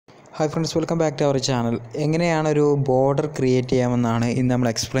Hi friends, welcome back to our channel. എങ്ങനെയാണ് ഒരു border create ചെയ്യാമെന്നാണ് ഇന്ന് നമ്മൾ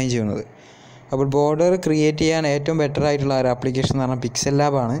എക്സ്പ്ലെയിൻ ചെയ്യുന്നത്. അപ്പോൾ ബോർഡർ ക്രിയേറ്റ് ചെയ്യാൻ ഏറ്റവും ബെറ്റർ ആയിട്ടുള്ള ഒരു ആപ്ലിക്കേഷൻ എന്ന് പറഞ്ഞാൽ പിക്സൽ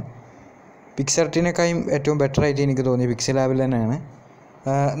ലാബാണ്. പിക്സർട്ടിനേക്കാളും ഏറ്റവും ബെറ്റർ ആയിട്ട് എനിക്ക് തോന്നിയ പിക്സൽ ലാബിൽ തന്നെയാണ്.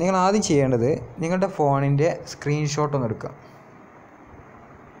 നിങ്ങൾ ആദ്യം ചെയ്യേണ്ടത് നിങ്ങളുടെ ഫോണിൻ്റെ സ്ക്രീൻഷോട്ട് ഒന്ന് എടുക്കുക.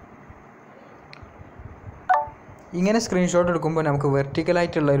 ഇങ്ങനെ സ്ക്രീൻഷോട്ട് എടുക്കുമ്പോൾ നമുക്ക്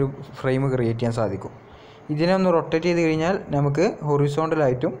വെർട്ടിക്കലായിട്ടുള്ളൊരു ഫ്രെയിം ക്രിയേറ്റ് ചെയ്യാൻ സാധിക്കും. ഇതിനെ ഒന്ന് റൊട്ടേറ്റ് ചെയ്ത് കഴിഞ്ഞാൽ നമുക്ക്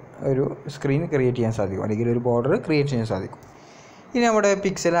ഹൊറിസോണ്ടലായിട്ടും ഒരു സ്ക്രീൻ ക്രിയേറ്റ് ചെയ്യാൻ സാധിക്കും, അല്ലെങ്കിൽ ഒരു ബോർഡർ ക്രിയേറ്റ് ചെയ്യാൻ സാധിക്കും. ഇനി നമ്മുടെ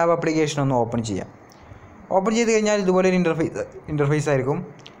പിക്സൽ ലാബ് ആപ്ലിക്കേഷൻ ഒന്ന് ഓപ്പൺ ചെയ്യാം. ഓപ്പൺ ചെയ്ത് കഴിഞ്ഞാൽ ഇതുപോലെ ഒരു ഇൻ്റർഫേസ് ആയിരിക്കും.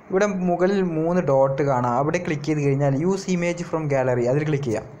 ഇവിടെ മുകളിൽ 3 ഡോട്ട് കാണാം. അവിടെ ക്ലിക്ക് ചെയ്ത് കഴിഞ്ഞാൽ യൂസ് ഇമേജ് ഫ്രം ഗാലറി അതിൽ ക്ലിക്ക്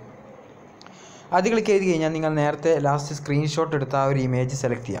ചെയ്യാം. അത് ക്ലിക്ക് ചെയ്ത് കഴിഞ്ഞാൽ നിങ്ങൾ നേരത്തെ ലാസ്റ്റ് സ്ക്രീൻഷോട്ട് എടുത്ത ആ ഒരു ഇമേജ്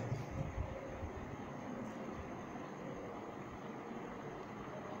സെലക്ട് ചെയ്യാം.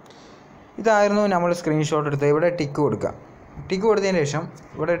 ഇതായിരുന്നു നമ്മൾ സ്ക്രീൻഷോട്ട് എടുത്തത്. ഇവിടെ ടിക്ക് കൊടുക്കുക. ടിക്ക് കൊടുത്തതിന് ശേഷം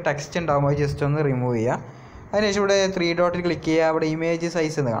ഇവിടെ ടെക്സ്റ്റ് ഉണ്ടാകും, അത് ജസ്റ്റ് ഒന്ന് റിമൂവ് ചെയ്യുക. അതിനുശേഷം ഇവിടെ 3 ഡോട്ടിൽ ക്ലിക്ക് ചെയ്യുക. ഇവിടെ ഇമേജ്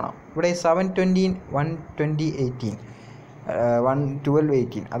സൈസ് എന്ന് കാണാം. ഇവിടെ 720 120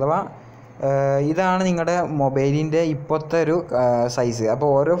 1218 അഥവാ ഇതാണ് നിങ്ങളുടെ മൊബൈലിൻ്റെ ഇപ്പോഴത്തെ ഒരു സൈസ്. അപ്പോൾ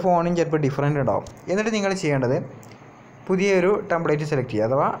ഓരോ ഫോണും ചിലപ്പോൾ ഡിഫറെൻ്റ് ഉണ്ടാവും. എന്നിട്ട് നിങ്ങൾ ചെയ്യേണ്ടത് പുതിയൊരു ടെംപ്ലേറ്റ് സെലക്ട് ചെയ്യുക.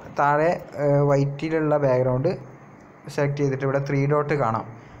 അഥവാ താഴെ വൈറ്റിലുള്ള ബാക്ക്ഗ്രൗണ്ട് സെലക്ട് ചെയ്തിട്ട് ഇവിടെ 3 ഡോട്ട് കാണാം.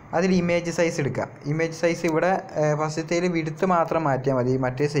 അതിൽ ഇമേജ് സൈസ് എടുക്കുക. ഇമേജ് സൈസ് ഇവിടെ ഫസ്റ്റത്തേൽ വിഡ്ത്ത് മാത്രം മാറ്റിയാൽ മതി,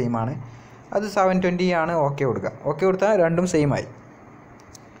 മറ്റേ സെയിം ആണ്. അത് 720 ആണ്. ഓക്കെ കൊടുക്കുക. ഓക്കെ കൊടുത്താൽ രണ്ടും സെയിം ആയി.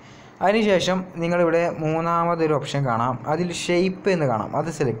 അതിനുശേഷം നിങ്ങളിവിടെ മൂന്നാമതൊരു ഓപ്ഷൻ കാണാം. അതിൽ ഷേപ്പ് എന്ന് കാണാം, അത്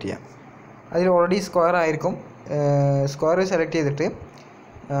സെലക്ട് ചെയ്യാം. അതിൽ ഓൾറെഡി സ്ക്വയർ ആയിരിക്കും. സ്ക്വയർ സെലക്ട് ചെയ്തിട്ട്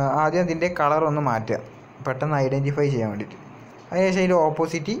ആദ്യം അതിൻ്റെ കളർ ഒന്ന് മാറ്റുക, പെട്ടെന്ന് ഐഡൻറ്റിഫൈ ചെയ്യാൻ വേണ്ടിയിട്ട്. അതിനുശേഷം അതിൻ്റെ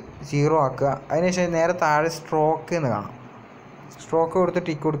ഓപ്പോസിറ്റ് 0 ആക്കുക. അതിനുശേഷം നേരെ താഴെ സ്ട്രോക്ക് എന്ന് കാണാം. സ്ട്രോക്ക് കൊടുത്ത്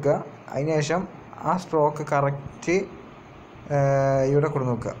ടിക്ക് കൊടുക്കുക. അതിനുശേഷം ആ സ്ട്രോക്ക് കറക്റ്റ് ഇവിടെ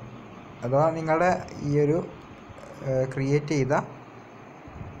കൊടുത്ത് നോക്കുക. അഥവാ നിങ്ങളുടെ ഈ ഒരു ക്രിയേറ്റ് ചെയ്ത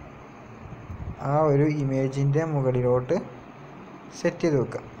ആ ഒരു ഇമേജിൻ്റെ മുകളിലോട്ട് സെറ്റ് ചെയ്ത്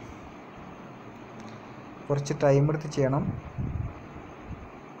വെക്കുക. കുറച്ച് ടൈം എടുത്ത് ചെയ്യണം.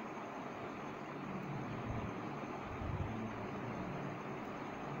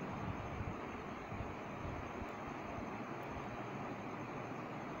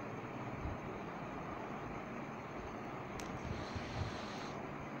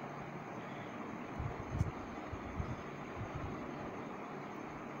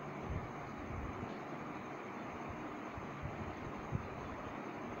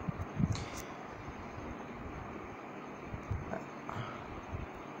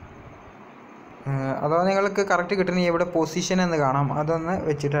 അഥവാ നിങ്ങൾക്ക് കറക്റ്റ് കിട്ടണമെങ്കിൽ ഇവിടെ പൊസിഷൻ എന്ന് കാണാം, അതൊന്ന്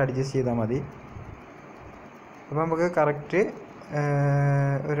വെച്ചിട്ട് അഡ്ജസ്റ്റ് ചെയ്താൽ മതി. അപ്പോൾ നമുക്ക് കറക്റ്റ്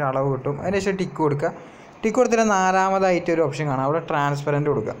ഒരു അളവ് കിട്ടും. അതിനുശേഷം ടിക്ക് കൊടുക്കുക. ടിക്ക് കൊടുത്തിട്ട് നാലാമതായിട്ട് ഒരു ഓപ്ഷൻ കാണാം. അവിടെ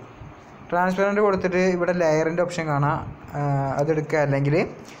ട്രാൻസ്പെറൻറ്റ് കൊടുക്കുക. ട്രാൻസ്പെറൻറ്റ് കൊടുത്തിട്ട് ഇവിടെ ലെയറിൻ്റെ ഓപ്ഷൻ കാണാം, അതെടുക്കുക. അല്ലെങ്കിൽ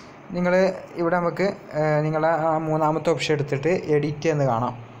നിങ്ങൾ ഇവിടെ നമുക്ക് നിങ്ങളെ മൂന്നാമത്തെ ഓപ്ഷൻ എടുത്തിട്ട് എഡിറ്റ് എന്ന്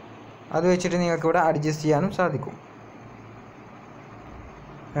കാണാം, അത് വെച്ചിട്ട് നിങ്ങൾക്ക് ഇവിടെ അഡ്ജസ്റ്റ് ചെയ്യാനും സാധിക്കും.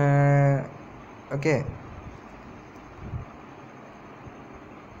 ഓക്കെ,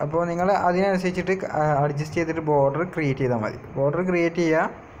 അപ്പോൾ നിങ്ങൾ അതിനനുസരിച്ചിട്ട് അഡ്ജസ്റ്റ് ചെയ്തിട്ട് ബോർഡർ ക്രിയേറ്റ് ചെയ്താൽ മതി. ബോർഡർ ക്രിയേറ്റ് ചെയ്യുക.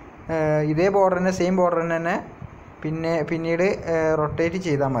 ഇതേ ബോർഡർ തന്നെ, സെയിം ബോർഡർ തന്നെ പിന്നീട് റൊട്ടേറ്റ്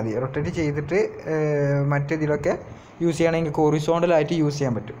ചെയ്താൽ മതി. റൊട്ടേറ്റ് ചെയ്തിട്ട് മറ്റേതിലൊക്കെ യൂസ് ചെയ്യണമെങ്കിൽ ഹൊറിസോണ്ടലായിട്ട് യൂസ്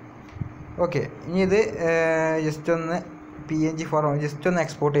ചെയ്യാൻ പറ്റും. ഓക്കെ, ഇനി ഇത് ജസ്റ്റ് ഒന്ന് PNG ഫോർമാറ്റ് ജസ്റ്റ് ഒന്ന്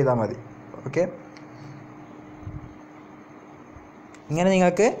എക്സ്പോർട്ട് ചെയ്താൽ മതി. ഓക്കെ, ഇങ്ങനെ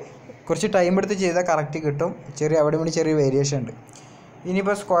നിങ്ങൾക്ക് കുറച്ച് ടൈം എടുത്ത് ചെയ്താൽ കറക്റ്റ് കിട്ടും. അവിടെ ഇവിടെ ചെറിയ വേരിയേഷൻ ഉണ്ട്.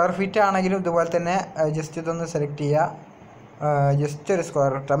 ഇനിയിപ്പോൾ സ്ക്വയർ ഫീറ്റ് ആണെങ്കിലും ഇതുപോലെ തന്നെ ജസ്റ്റ് ഇതൊന്ന് സെലക്ട് ചെയ്യുക. ജസ്റ്റ് ഒരു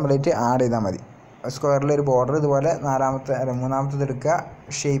സ്ക്വയർ ടെംപ്ലേറ്റ് ആഡ് ചെയ്താൽ മതി. സ്ക്വയറിലൊരു ബോർഡർ ഇതുപോലെ മൂന്നാമത്തത് എടുക്കുക,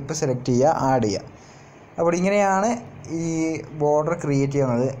 ഷേപ്പ് സെലക്ട് ചെയ്യുക, ആഡ് ചെയ്യുക. അപ്പോൾ ഇങ്ങനെയാണ് ഈ ബോർഡർ ക്രിയേറ്റ്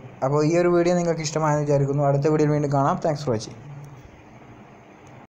ചെയ്യുന്നത്. അപ്പോൾ ഈ ഒരു വീഡിയോ നിങ്ങൾക്ക് ഇഷ്ടമായെന്ന് വിചാരിക്കുന്നു. അടുത്ത വീഡിയോയിൽ വീണ്ടും കാണാം. Thanks for watching.